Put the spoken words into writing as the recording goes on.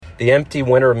The empty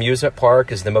winter amusement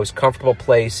park is the most comfortable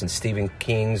place in Stephen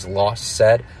King's lost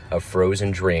set of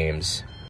Frozen Dreams.